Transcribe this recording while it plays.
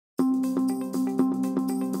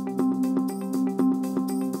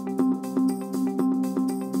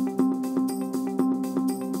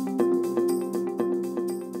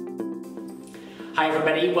Hi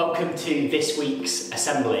everybody, welcome to this week's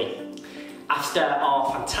assembly. After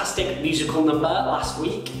our fantastic musical number last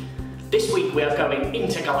week, this week we are going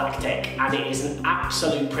intergalactic, and it is an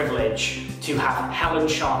absolute privilege to have Helen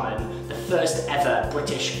Sharman, the first ever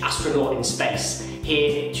British astronaut in space,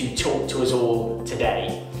 here to talk to us all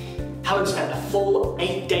today. Helen spent a full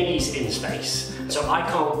 8 days in space, so I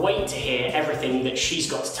can't wait to hear everything that she's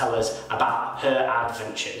got to tell us about her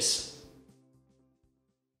adventures.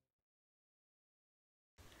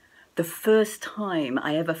 The first time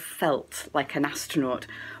I ever felt like an astronaut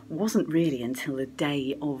wasn't really until the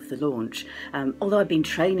day of the launch. Although I'd been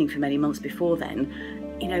training for many months before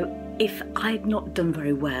then, you know, if I'd not done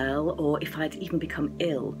very well or if I'd even become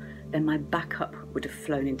ill, then my backup would have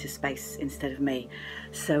flown into space instead of me.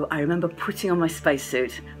 So I remember putting on my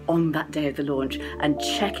spacesuit on that day of the launch and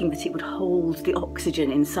checking that it would hold the oxygen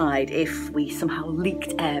inside if we somehow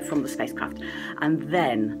leaked air from the spacecraft. And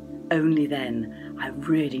then, only then, I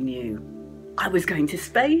really knew I was going to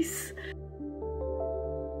space.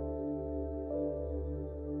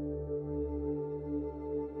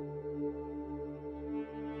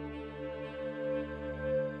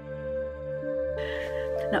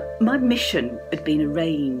 Now, my mission had been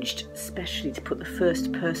arranged especially to put the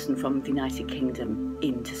first person from the United Kingdom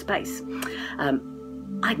into space.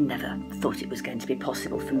 I'd never thought it was going to be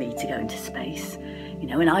possible for me to go into space. You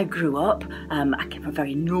know, when I grew up, I came from a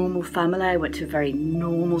very normal family, I went to a very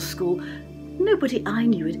normal school. Nobody I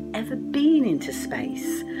knew had ever been into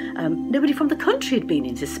space. Nobody from the country had been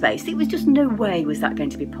into space. It was just no way was that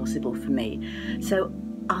going to be possible for me. So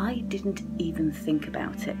I didn't even think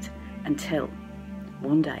about it until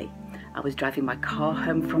one day I was driving my car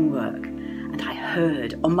home from work and I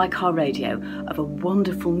heard on my car radio of a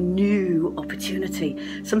wonderful new opportunity,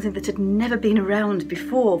 something that had never been around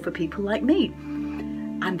before for people like me.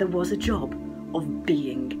 And there was a job of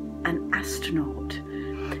being an astronaut.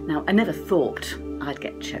 Now, I never thought I'd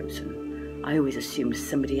get chosen. I always assumed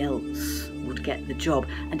somebody else would get the job.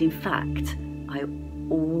 And in fact, I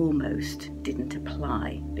almost didn't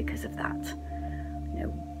apply because of that. You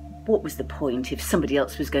know, what was the point if somebody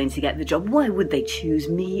else was going to get the job? Why would they choose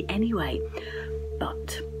me anyway?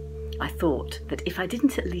 But I thought that if I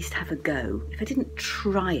didn't at least have a go, if I didn't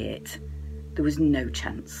try it, there was no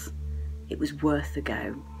chance. It was worth a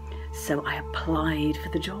go. So I applied for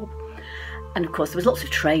the job. And of course, there was lots of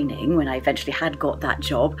training when I eventually had got that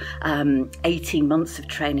job. 18 months of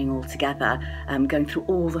training altogether, going through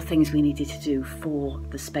all the things we needed to do for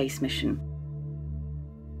the space mission.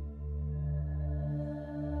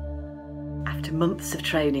 After months of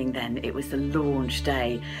training then, it was the launch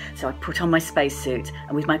day. So I put on my spacesuit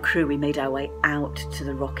and with my crew we made our way out to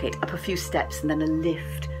the rocket, up a few steps and then a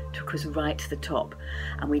lift took us right to the top,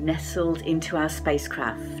 and we nestled into our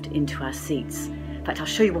spacecraft, into our seats. In fact, I'll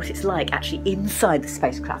show you what it's like actually inside the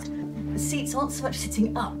spacecraft. The seats aren't so much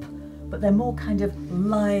sitting up, but they're more kind of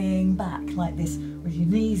lying back like this with your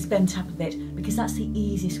knees bent up a bit, because that's the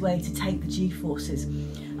easiest way to take the G-forces.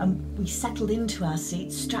 We settled into our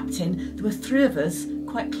seats, strapped in. There were 3 of us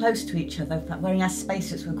quite close to each other, in fact, wearing our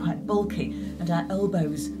spacesuits were quite bulky and our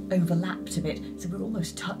elbows overlapped a bit, so we're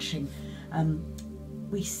almost touching.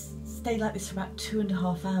 We stayed like this for about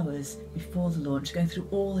 2.5 hours before the launch, going through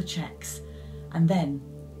all the checks. And then,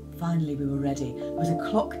 finally we were ready. There was a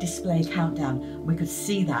clock display countdown, and we could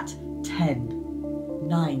see that 10,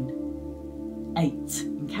 9, 8. You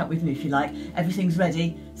can count with me if you like. Everything's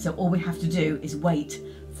ready, so all we have to do is wait.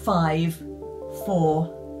 5,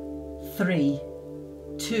 4, 3,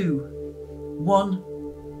 2, 1.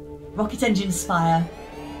 Rocket engines fire,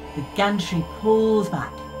 the gantry pulls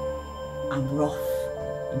back, and we're off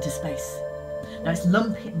into space. Now it's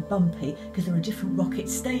lumpy and bumpy because there are different rocket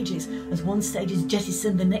stages. As one stage is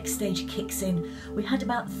jettisoned, the next stage kicks in. We had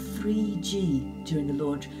about 3G during the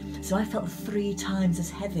launch, so I felt 3 times as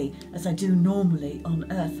heavy as I do normally on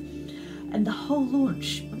Earth. And the whole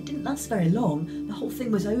launch, it didn't last very long. The whole thing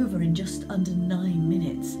was over in just under 9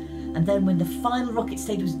 minutes. And then when the final rocket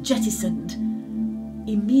stage was jettisoned,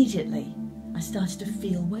 immediately I started to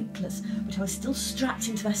feel weightless, but I was still strapped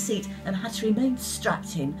into my seat and I had to remain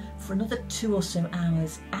strapped in for another 2 or so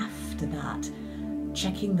hours after that,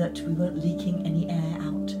 checking that we weren't leaking any air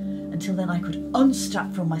out. Until then I could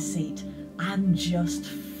unstrap from my seat and just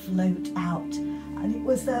float out. And it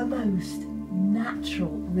was the most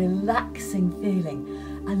natural, relaxing feeling.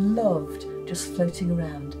 I loved just floating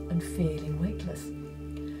around and feeling weightless.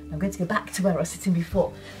 I'm going to go back to where I was sitting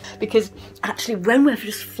before, because actually when we're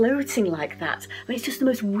just floating like that, I mean, it's just the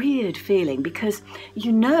most weird feeling, because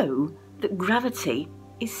you know that gravity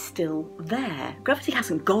is still there. Gravity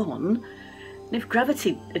hasn't gone. And if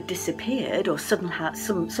gravity had disappeared or somehow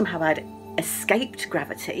I'd escaped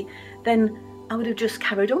gravity, then I would have just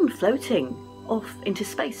carried on floating off into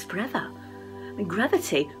space forever. I mean,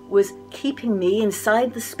 gravity was keeping me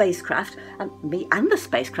inside the spacecraft, and me and the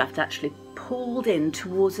spacecraft actually pulled in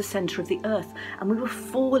towards the centre of the Earth, and we were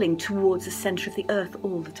falling towards the centre of the Earth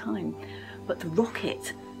all the time. But the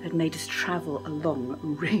rocket had made us travel along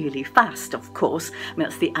really fast, of course. I mean,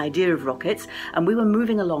 that's the idea of rockets, and we were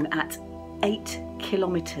moving along at 8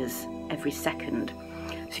 kilometres every second.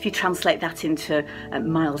 So if you translate that into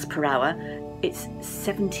miles per hour, it's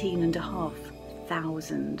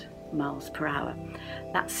 17,500 miles per hour.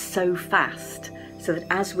 That's so fast, so that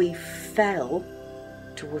as we fell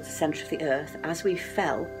towards the centre of the Earth, as we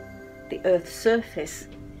fell, the Earth's surface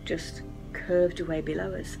just curved away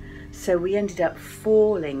below us. So we ended up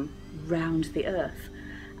falling round the Earth.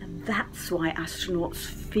 And that's why astronauts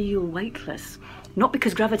feel weightless. Not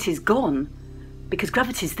because gravity's gone, because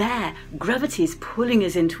gravity's there. Gravity is pulling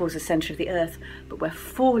us in towards the centre of the Earth, but we're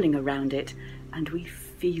falling around it and we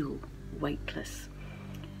feel weightless.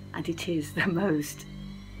 And it is the most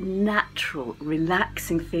natural,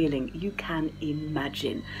 relaxing feeling you can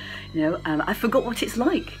imagine. I forgot what it's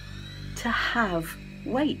like to have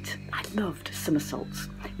weight. I loved somersaults.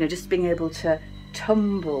 Just being able to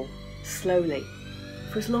tumble slowly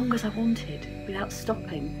for as long as I wanted without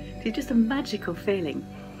stopping. It's just a magical feeling.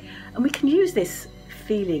 And we can use this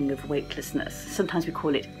feeling of weightlessness, sometimes we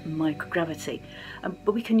call it microgravity,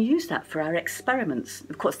 but we can use that for our experiments.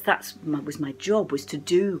 Of course, was my job, was to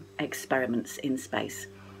do experiments in space.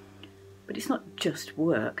 But it's not just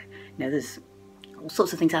work. There's all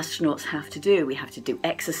sorts of things astronauts have to do. We have to do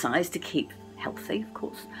exercise to keep healthy, of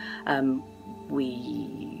course.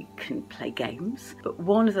 We can play games. But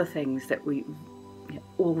one of the things that we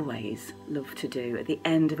always loved to do at the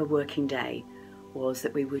end of a working day was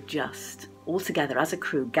that we would just, all together as a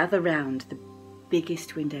crew, gather round the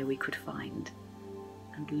biggest window we could find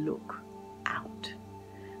and look out.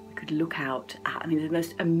 We could look out at, the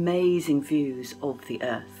most amazing views of the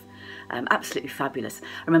Earth. Absolutely fabulous.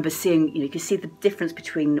 I remember seeing, you could see the difference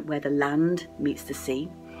between where the land meets the sea.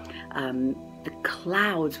 The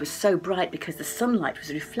clouds were so bright because the sunlight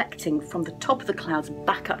was reflecting from the top of the clouds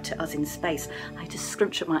back up to us in space. I had to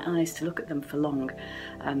scrunch up my eyes to look at them for long.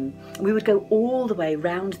 We would go all the way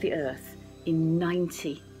round the Earth in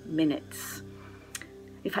 90 minutes.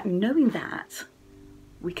 In fact, knowing that,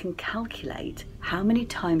 we can calculate how many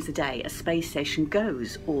times a day a space station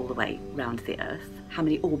goes all the way round the Earth. How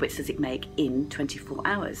many orbits does it make in 24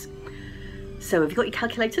 hours? So have you got your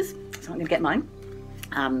calculators? So I'm going to get mine.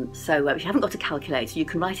 If you haven't got a calculator, you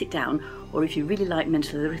can write it down, or if you really like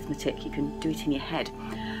mental arithmetic, you can do it in your head.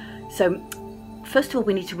 So first of all,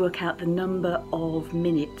 we need to work out the number of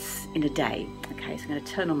minutes in a day. Okay, so I'm going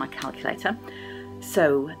to turn on my calculator.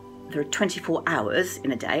 So there are 24 hours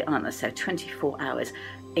in a day, aren't there? So 24 hours.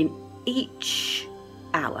 In each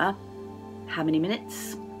hour, how many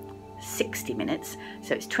minutes? 60 minutes.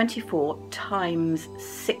 So it's 24 times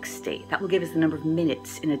 60. That will give us the number of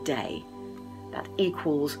minutes in a day. That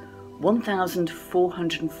equals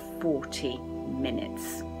 1,440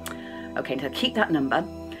 minutes. Okay, now keep that number.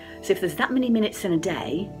 So if there's that many minutes in a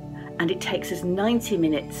day, and it takes us 90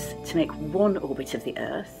 minutes to make one orbit of the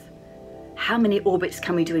Earth, how many orbits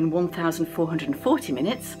can we do in 1,440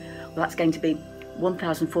 minutes? Well, that's going to be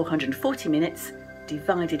 1,440 minutes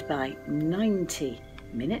divided by 90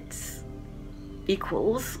 minutes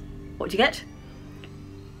equals, what do you get?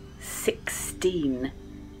 16.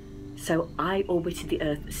 So I orbited the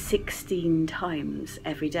Earth 16 times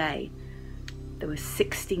every day. There were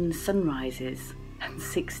 16 sunrises and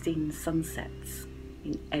 16 sunsets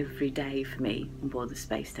in every day for me on board the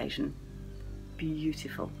space station.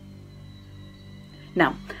 Beautiful.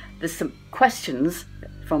 Now, there's some questions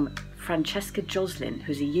from Francesca Joslin,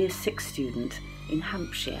 who's a Year 6 student in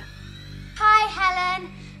Hampshire. Hi Helen,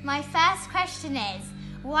 my first question is,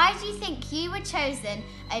 why do you think you were chosen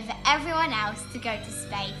over everyone else to go to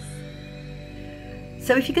space?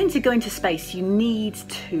 So if you're going to go into space, you need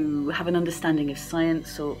to have an understanding of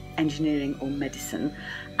science or engineering or medicine,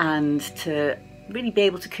 and to really be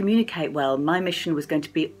able to communicate well. My mission was going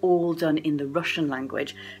to be all done in the Russian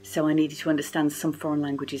language, so I needed to understand some foreign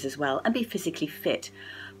languages as well and be physically fit.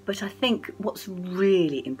 But I think what's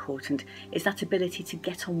really important is that ability to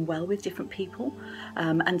get on well with different people,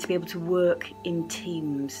 and to be able to work in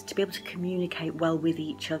teams, to be able to communicate well with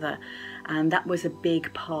each other. And that was a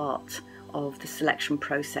big part of the selection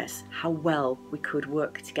process, how well we could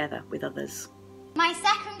work together with others. My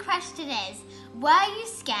second question is, were you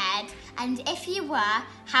scared? And if you were,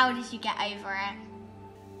 how did you get over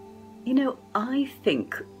it? I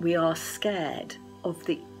think we are scared of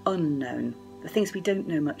the unknown the things we don't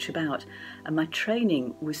know much about. And my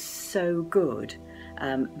training was so good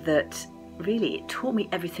that really it taught me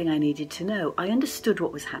everything I needed to know. I understood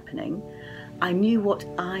what was happening. I knew what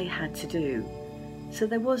I had to do. So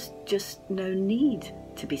there was just no need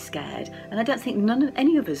to be scared. And I don't think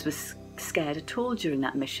any of us was scared at all during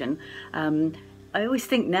that mission. I always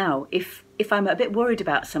think now, if I'm a bit worried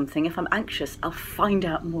about something, if I'm anxious, I'll find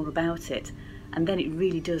out more about it. And then it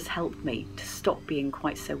really does help me to stop being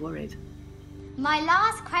quite so worried. My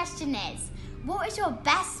last question is, what is your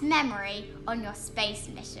best memory on your space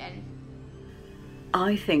mission?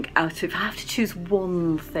 I think if I have to choose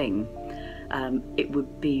one thing, it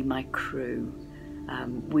would be my crew.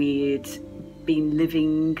 We'd been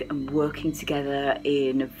living and working together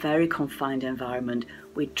in a very confined environment.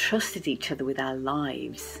 We trusted each other with our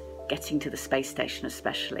lives, getting to the space station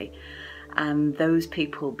especially, and those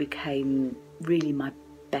people became really my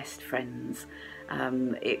best friends.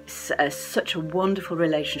 It's such a wonderful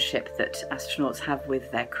relationship that astronauts have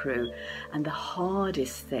with their crew, and the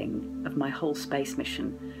hardest thing of my whole space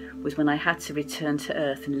mission was when I had to return to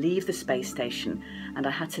Earth and leave the space station, and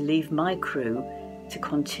I had to leave my crew to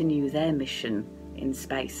continue their mission in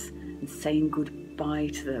space, and saying goodbye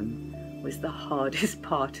to them was the hardest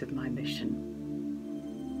part of my mission.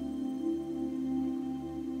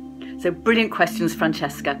 So brilliant questions,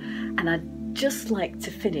 Francesca, and I'd just like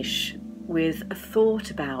to finish with a thought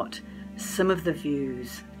about some of the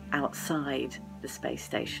views outside the space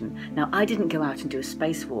station. Now, I didn't go out and do a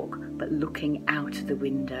spacewalk, but looking out the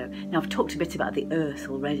window. Now, I've talked a bit about the Earth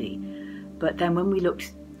already, but then when we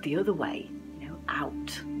looked the other way,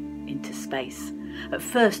 out into space, at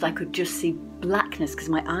first I could just see blackness because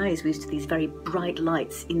my eyes were used to these very bright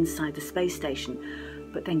lights inside the space station.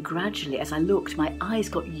 But then gradually, as I looked, my eyes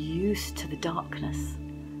got used to the darkness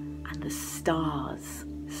and the stars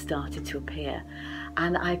started to appear,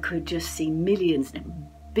 and I could just see millions and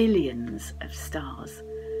billions of stars.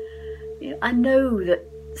 I know that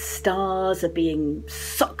stars are being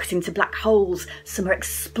sucked into black holes, some are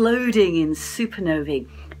exploding in supernovae,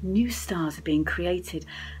 new stars are being created.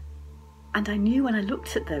 And I knew when I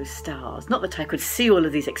looked at those stars, not that I could see all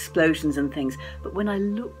of these explosions and things, but when I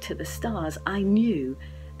looked at the stars, I knew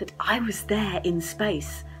that I was there in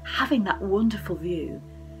space, having that wonderful view,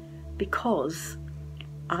 because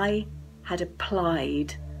I had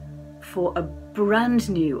applied for a brand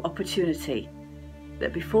new opportunity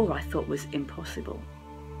that before I thought was impossible.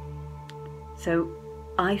 So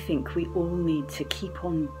I think we all need to keep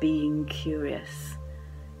on being curious,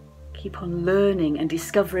 keep on learning and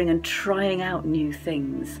discovering and trying out new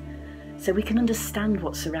things so we can understand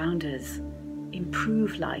what's around us,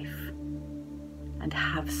 improve life, and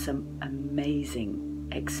have some amazing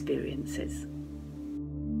experiences.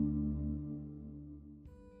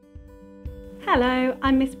 Hello,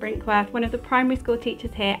 I'm Miss Brinkworth, one of the primary school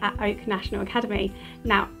teachers here at Oak National Academy.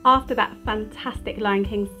 Now, after that fantastic Lion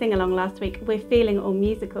King sing-along last week, we're feeling all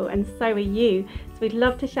musical, and so are you. So we'd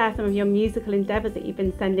love to share some of your musical endeavours that you've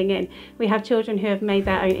been sending in. We have children who have made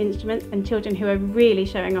their own instruments and children who are really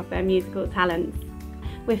showing off their musical talents.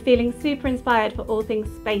 We're feeling super inspired for all things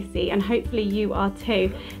spacey, and hopefully you are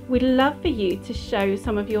too. We'd love for you to show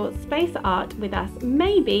some of your space art with us.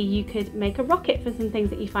 Maybe you could make a rocket for some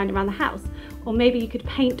things that you find around the house, or maybe you could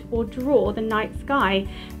paint or draw the night sky.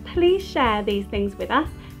 Please share these things with us,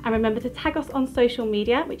 and remember to tag us on social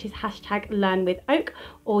media, which is #LearnWithOak,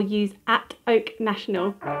 or use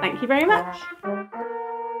 @OakNational. Thank you very much.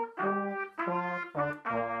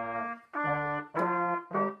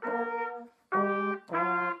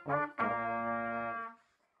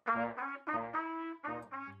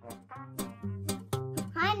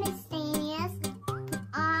 Hi, Miss Stanius.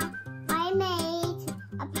 I made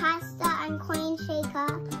a pasta and coin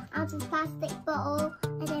shaker out of a plastic bottle,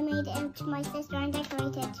 and I made it into my sister and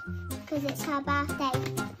decorated because it's her birthday.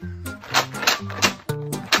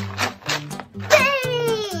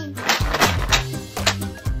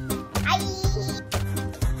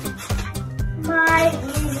 My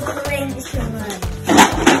musical instrument.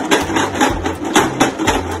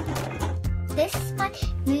 This is my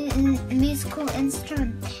musical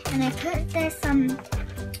instrument, and I put there some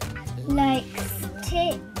like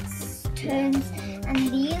sticks, tones,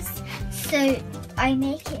 and leaves, so I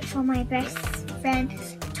make it for my best friend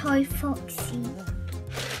Toy Foxy.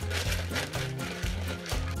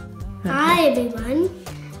 Hi everyone,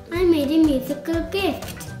 I made a musical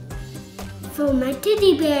gift for my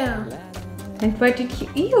teddy bear. And what did you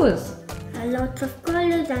use? A lot of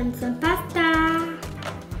colours and some pasta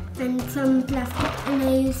and some plastic, and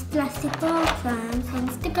I used plastic balls and some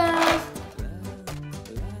stickers.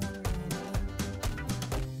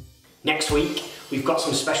 Next week, we've got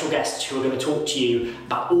some special guests who are going to talk to you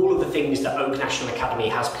about all of the things that Oak National Academy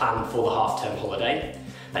has planned for the half-term holiday.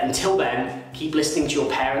 But until then, keep listening to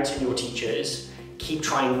your parents and your teachers, keep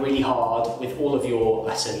trying really hard with all of your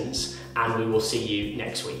lessons, and we will see you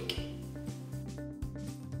next week.